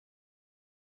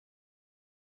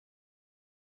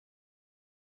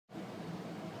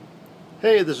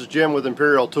Hey, this is Jim with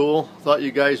Imperial Tool. Thought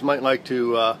you guys might like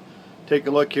to take a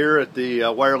look here at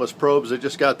the wireless probes. I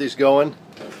just got these going.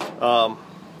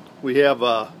 We have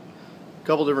a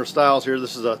couple different styles here.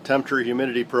 This is a temperature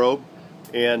humidity probe,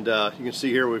 and you can see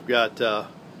here we've got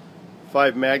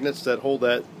 5 magnets that hold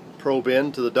that probe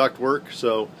in to the ductwork.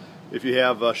 So if you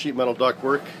have sheet metal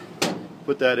ductwork,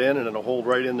 put that in and it'll hold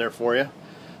right in there for you.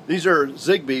 These are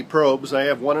Zigbee probes. I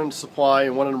have one in supply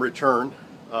and one in return.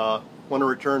 One in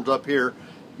return's up here.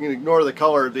 You can ignore the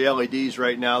color of the LEDs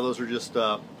right now. Those are just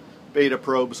beta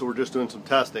probes, so we're just doing some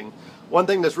testing. One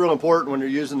thing that's real important when you're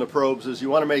using the probes is you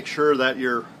want to make sure that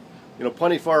you're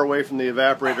plenty far away from the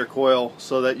evaporator coil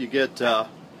so that you get a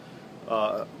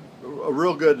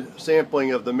real good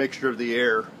sampling of the mixture of the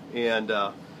air. And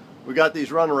we got these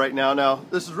running right now. Now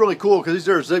this is really cool because these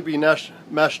are Zigbee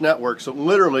mesh network. So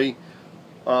literally,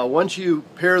 once you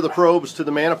pair the probes to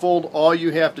the manifold, all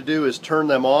you have to do is turn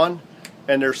them on,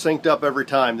 and they're synced up every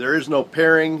time. There is no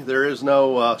pairing, there is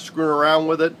no screwing around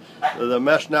with it. The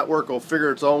mesh network will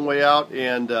figure its own way out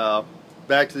and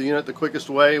back to the unit the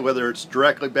quickest way, whether it's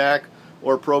directly back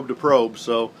or probe to probe.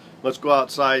 So let's go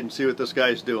outside and see what this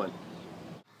guy's doing.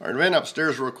 Alright, I ran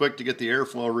upstairs real quick to get the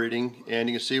airflow reading, and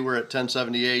you can see we're at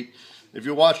 1078. If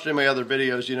you watched any of my other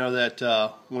videos, you know that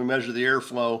when we measure the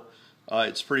airflow,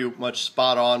 it's pretty much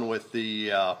spot on with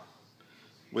the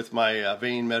with my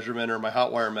vane measurement or my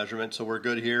hot wire measurement, so we're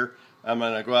good here. I'm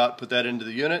going to go out and put that into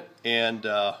the unit, and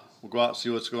we'll go out and see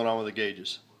what's going on with the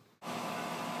gauges.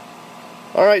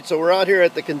 Alright, so we're out here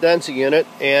at the condensing unit,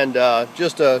 and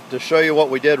just to show you what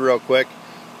we did real quick,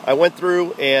 I went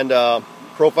through and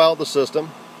profiled the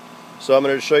system. So I'm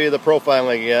going to show you the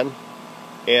profiling again,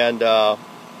 and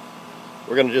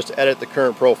we're going to just edit the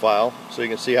current profile so you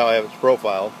can see how I have it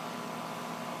profiled.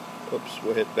 Oops,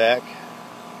 we'll hit back,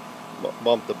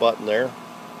 bump the button there.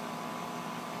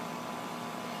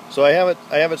 So I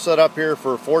have it set up here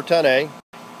for 410A,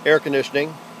 air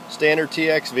conditioning, standard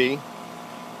TXV,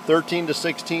 13 to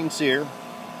 16 SEER,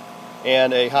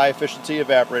 and a high efficiency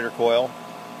evaporator coil,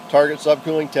 target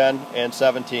subcooling 10 and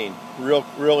 17.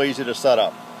 Real easy to set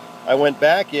up. I went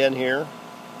back in here,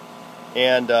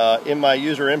 and in my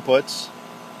user inputs,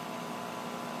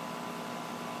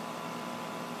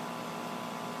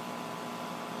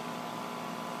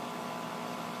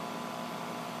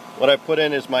 what I put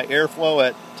in is my airflow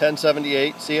at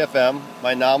 1078 CFM,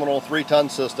 my nominal 3-ton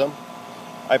system.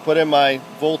 I put in my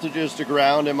voltages to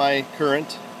ground and my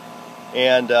current,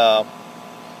 and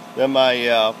then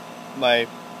my my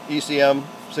ECM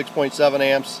 6.7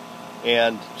 amps,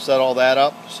 and set all that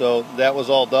up. So that was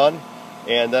all done,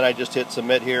 and then I just hit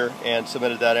submit here and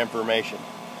submitted that information.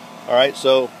 Alright,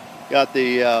 so got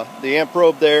the amp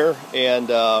probe there,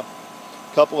 and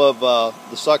couple of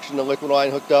the suction and liquid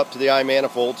line hooked up to the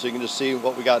iManifold, so you can just see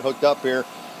what we got hooked up here.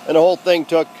 And the whole thing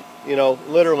took,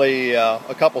 literally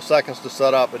a couple seconds to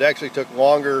set up. It actually took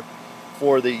longer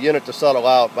for the unit to settle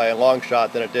out by a long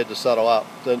shot than it did to settle up.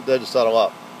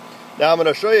 Now I'm going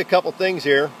to show you a couple things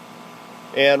here,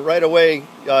 and right away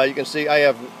you can see I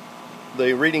have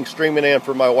the reading streaming in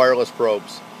from my wireless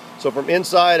probes. So from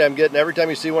inside, I'm getting, every time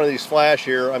you see one of these flash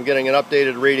here, I'm getting an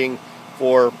updated reading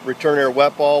for return air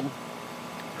wet bulb,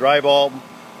 dry bulb,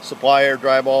 supply air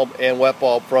dry bulb, and wet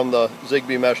bulb from the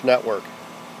Zigbee mesh network.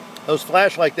 Those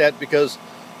flash like that because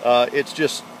it's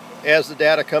just, as the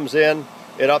data comes in,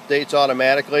 it updates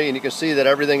automatically, and you can see that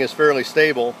everything is fairly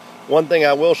stable. One thing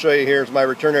I will show you here is my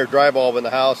return air dry bulb in the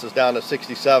house is down to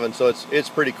 67, so it's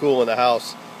pretty cool in the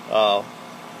house,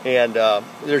 and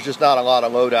there's just not a lot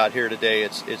of load out here today.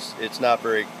 It's not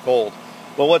very cold.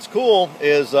 But what's cool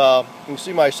is you can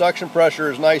see my suction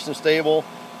pressure is nice and stable.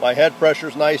 My head pressure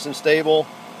is nice and stable.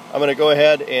 I'm going to go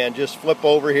ahead and just flip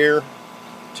over here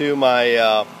to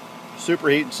my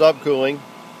superheat and subcooling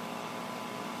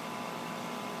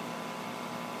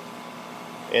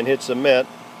and hit submit,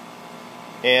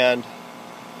 and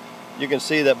you can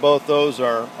see that both those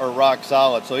are rock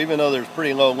solid. So even though there's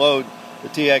pretty low load, the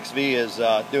TXV is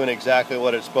doing exactly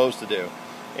what it's supposed to do,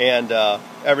 and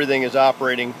everything is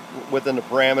operating within the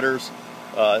parameters.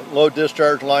 Low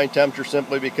discharge line temperature,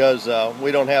 simply because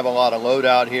we don't have a lot of load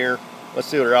out here. Let's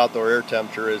see what our outdoor air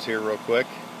temperature is here real quick.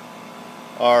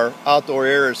 Our outdoor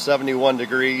air is 71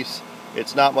 degrees.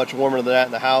 It's not much warmer than that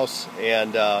in the house,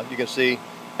 and you can see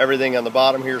everything on the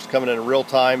bottom here is coming in real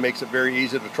time, makes it very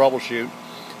easy to troubleshoot.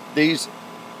 These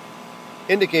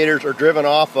indicators are driven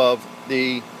off of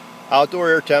the outdoor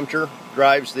air temperature,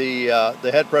 drives the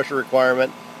head pressure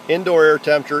requirement. Indoor air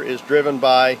temperature is driven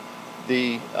by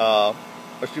the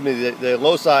the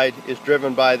low side is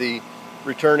driven by the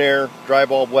return air dry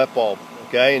bulb, wet bulb.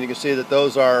 Okay, and you can see that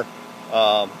those are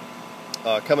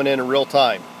coming in real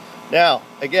time. Now,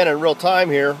 again, in real time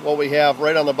here, what we have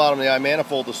right on the bottom of the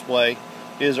iManifold display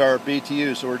is our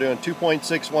BTU. So we're doing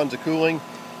 2.6 ones of cooling,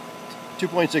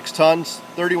 2.6 tons,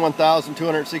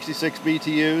 31,266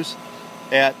 BTUs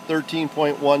at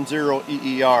 13.10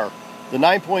 EER. The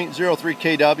 9.03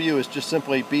 kW is just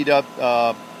simply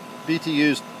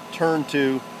BTUs turned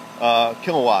to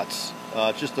kilowatts.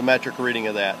 It's just a metric reading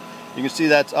of that. You can see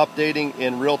that's updating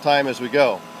in real time as we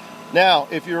go. Now,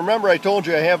 if you remember, I told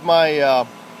you I have my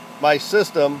my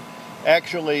system.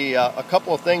 Actually, a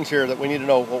couple of things here that we need to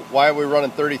know. Well, why are we running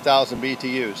 30,000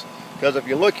 BTUs? Because if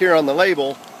you look here on the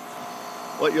label,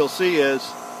 what you'll see is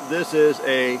this is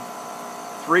a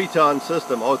 3-ton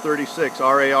system, 036,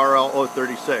 RARL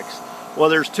 036. Well,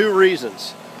 there's two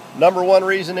reasons. Number one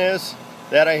reason is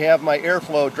that I have my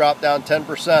airflow drop down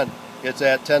 10%. It's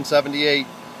at 1078,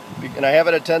 and I have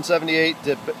it at 1078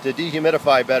 to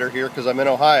dehumidify better here because I'm in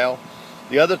Ohio.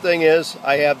 The other thing is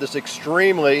I have this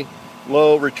extremely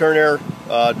low return air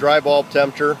dry bulb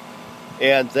temperature,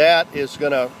 and that is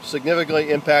going to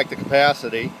significantly impact the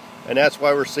capacity, and that's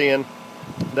why we're seeing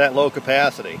that low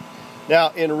capacity. Now,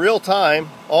 in real time,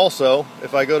 also,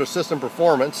 if I go to system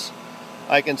performance,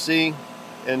 I can see,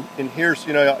 and here's,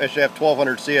 you know, I should have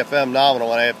 1200 CFM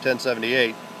nominal, and I have 1078.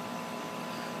 You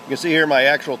can see here my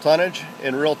actual tonnage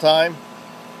in real time,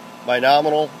 my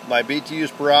nominal, my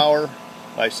BTUs per hour,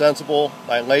 my sensible,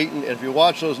 my latent. And if you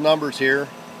watch those numbers here,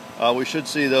 we should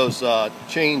see those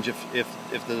change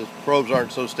if the probes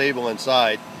aren't so stable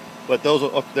inside. But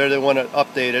those they're the one that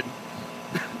updated.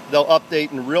 They'll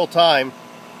update in real time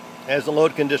as the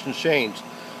load conditions change.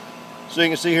 So you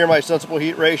can see here my sensible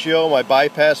heat ratio, my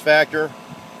bypass factor,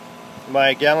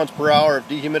 my gallons per hour of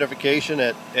dehumidification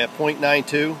at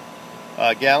 0.92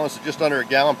 gallons, just under a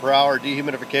gallon per hour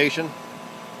dehumidification.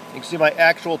 You can see my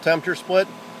actual temperature split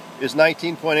is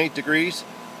 19.8 degrees,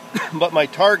 but my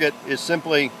target is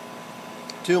simply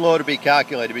too low to be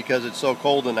calculated because it's so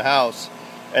cold in the house.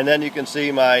 And then you can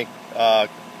see my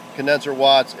condenser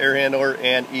watts, air handler,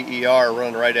 and EER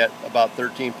running right at about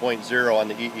 13.0 on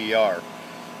the EER.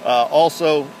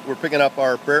 Also, we're picking up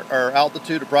our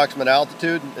altitude, approximate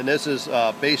altitude, and this is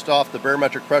based off the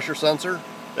barometric pressure sensor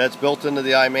that's built into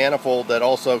the iManifold that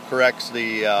also corrects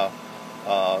the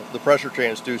pressure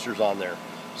transducers on there.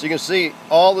 So you can see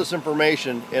all this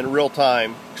information in real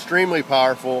time. Extremely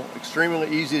powerful, extremely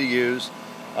easy to use.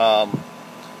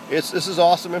 This is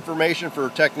awesome information for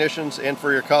technicians and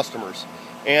for your customers.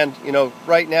 And you know,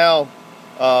 right now,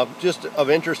 just of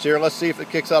interest here, let's see if it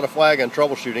kicks out a flag on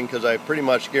troubleshooting, because I pretty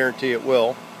much guarantee it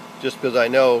will, just because I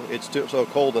know it's so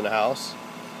cold in the house.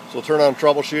 So we'll turn on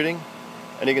troubleshooting,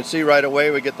 and you can see right away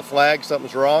we get the flag,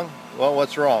 something's wrong. Well,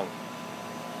 what's wrong?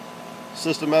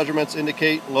 System measurements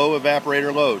indicate low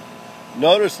evaporator load.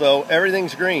 Notice though,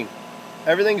 everything's green.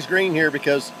 Everything's green here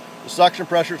because the suction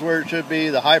pressure is where it should be,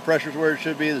 the high pressure is where it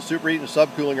should be, the superheat and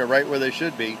subcooling are right where they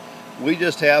should be. We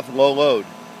just have low load.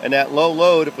 And that low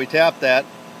load, if we tap that,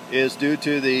 is due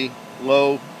to the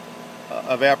low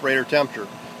evaporator temperature.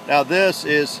 Now this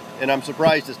is, and I'm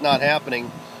surprised it's not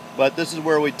happening, but this is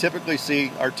where we typically see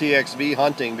our TXV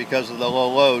hunting because of the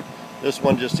low load. This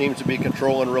one just seems to be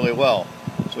controlling really well.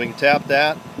 So we can tap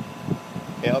that.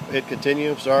 Yep, hit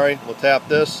continue. Sorry, we'll tap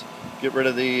this. Get rid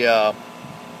of the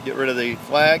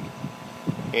flag,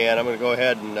 and I'm going to go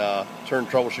ahead and turn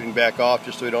troubleshooting back off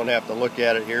just so we don't have to look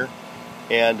at it here.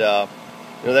 And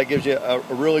you know, that gives you a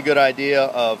really good idea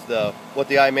of what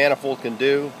the iManifold can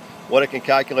do, what it can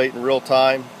calculate in real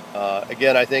time.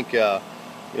 Again, I think you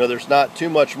know, there's not too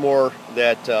much more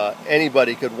that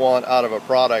anybody could want out of a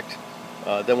product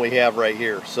than we have right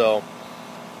here. So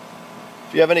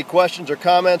if you have any questions or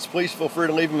comments, please feel free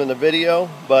to leave them in the video.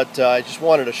 But I just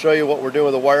wanted to show you what we're doing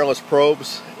with the wireless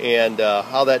probes and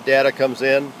how that data comes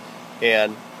in.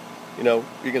 And you know,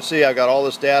 you can see I've got all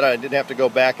this data. I didn't have to go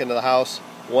back into the house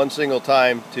one single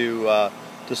time to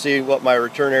see what my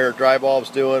return air dry bulb's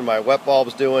doing, my wet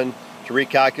bulb's doing, to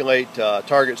recalculate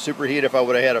target superheat if I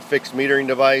would have had a fixed metering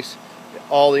device.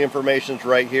 All the information's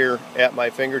right here at my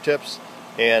fingertips,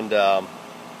 and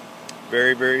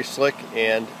very, very slick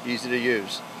and easy to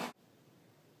use.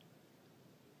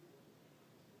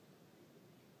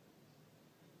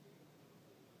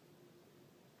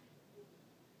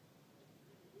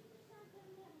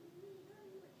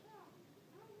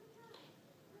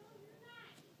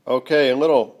 Okay, a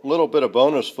little bit of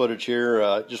bonus footage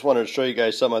here. Just wanted to show you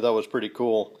guys something I thought was pretty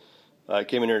cool. I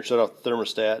came in here and shut off the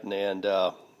thermostat and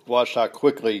watched how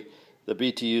quickly the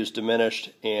BTUs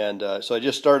diminished. And so I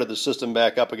just started the system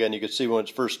back up again. You could see when it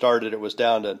first started, it was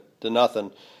down to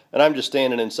nothing. And I'm just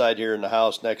standing inside here in the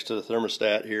house next to the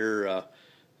thermostat here,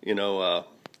 you know,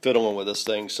 fiddling with this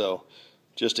thing. So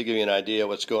just to give you an idea of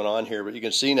what's going on here. But you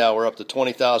can see now we're up to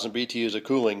 20,000 BTUs of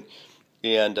cooling,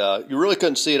 and you really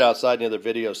couldn't see it outside in the other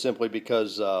video simply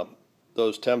because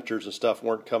those temperatures and stuff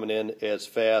weren't coming in as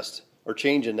fast or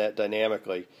changing that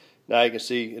dynamically. Now you can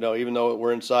see, even though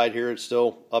we're inside here, it's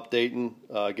still updating,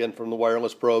 again, from the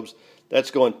wireless probes.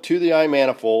 That's going to the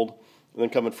iManifold, and then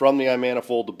coming from the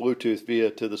iManifold to Bluetooth via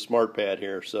to the smart pad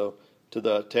here, so to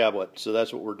the tablet. So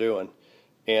that's what we're doing.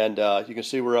 And you can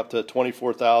see we're up to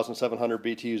 24,700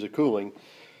 BTUs of cooling.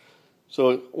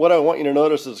 So what I want you to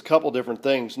notice is a couple different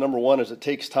things. Number one is it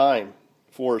takes time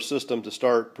for a system to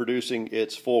start producing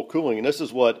its full cooling. And this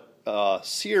is what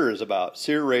SEER is about.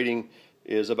 SEER rating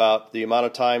is about the amount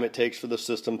of time it takes for the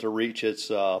system to reach its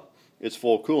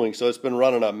full cooling. So it's been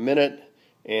running a minute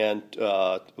and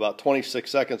about 26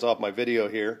 seconds off my video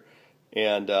here.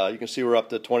 And you can see we're up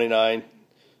to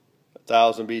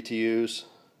 29,000 BTUs.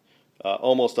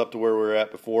 Almost up to where we were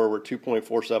at before. We're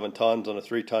 2.47 tons on a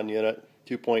 3-ton unit,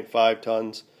 2.5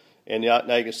 tons, and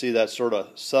now you can see that's sort of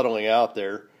settling out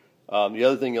there. The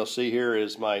other thing you'll see here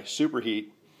is my superheat.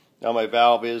 Now my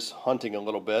valve is hunting a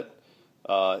little bit.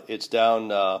 It's down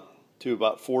to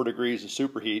about 4 degrees of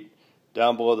superheat,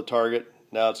 down below the target.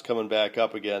 Now it's coming back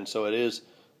up again, so it is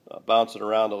bouncing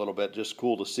around a little bit. Just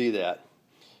cool to see that.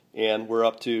 And we're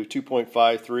up to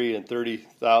 2.53 and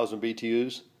 30,000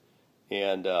 BTUs,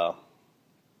 and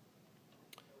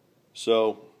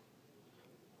so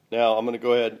now I'm going to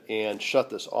go ahead and shut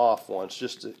this off once,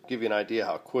 just to give you an idea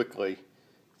how quickly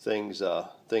things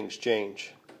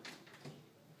change.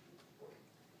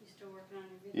 You still working on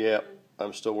your video? Yep,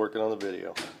 I'm still working on the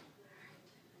video.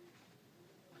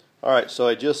 Alright, so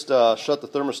I just shut the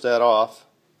thermostat off,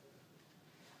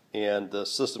 and the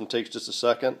system takes just a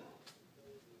second.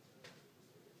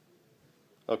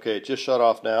 Okay, it just shut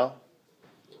off now,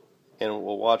 and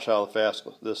we'll watch how fast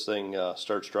this thing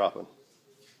starts dropping.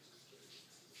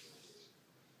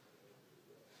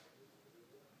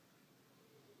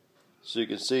 So you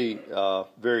can see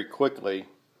very quickly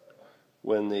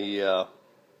when the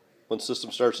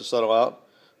system starts to settle out,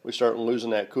 we start losing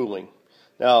that cooling.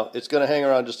 Now it's going to hang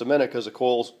around just a minute because the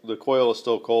coil is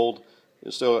still cold.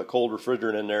 It's still got cold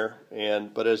refrigerant in there,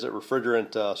 but as that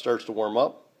refrigerant starts to warm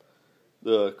up,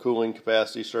 the cooling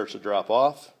capacity starts to drop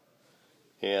off,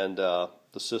 and the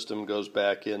system goes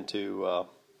back into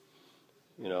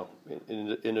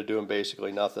into doing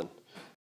basically nothing.